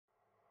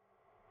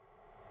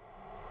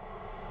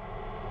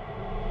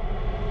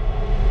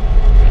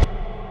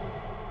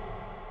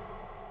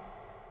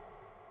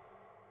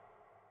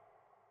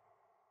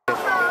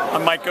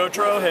I'm Mike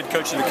Gautreau, head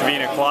coach of the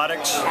Covina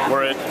Aquatics.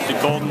 We're at the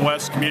Golden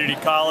West Community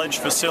College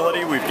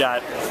facility. We've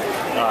got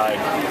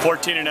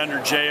 14 and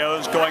under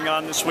JOs going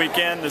on this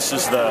weekend. This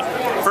is the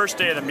first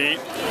day of the meet.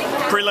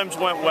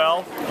 Prelims went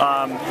well.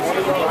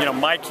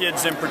 My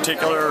kids in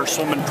particular are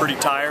swimming pretty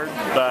tired,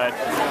 but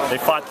they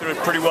fought through it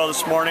pretty well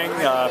this morning.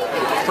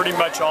 Pretty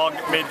much all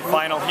made the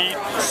final heat,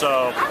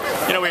 so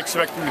we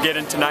expect them to get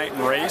in tonight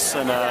and race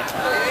and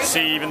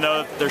see, even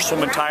though they're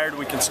swimming tired,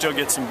 we can still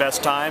get some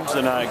best times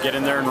and get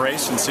in there and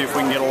race and see if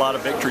we can get a lot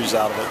of victories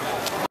out of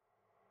it.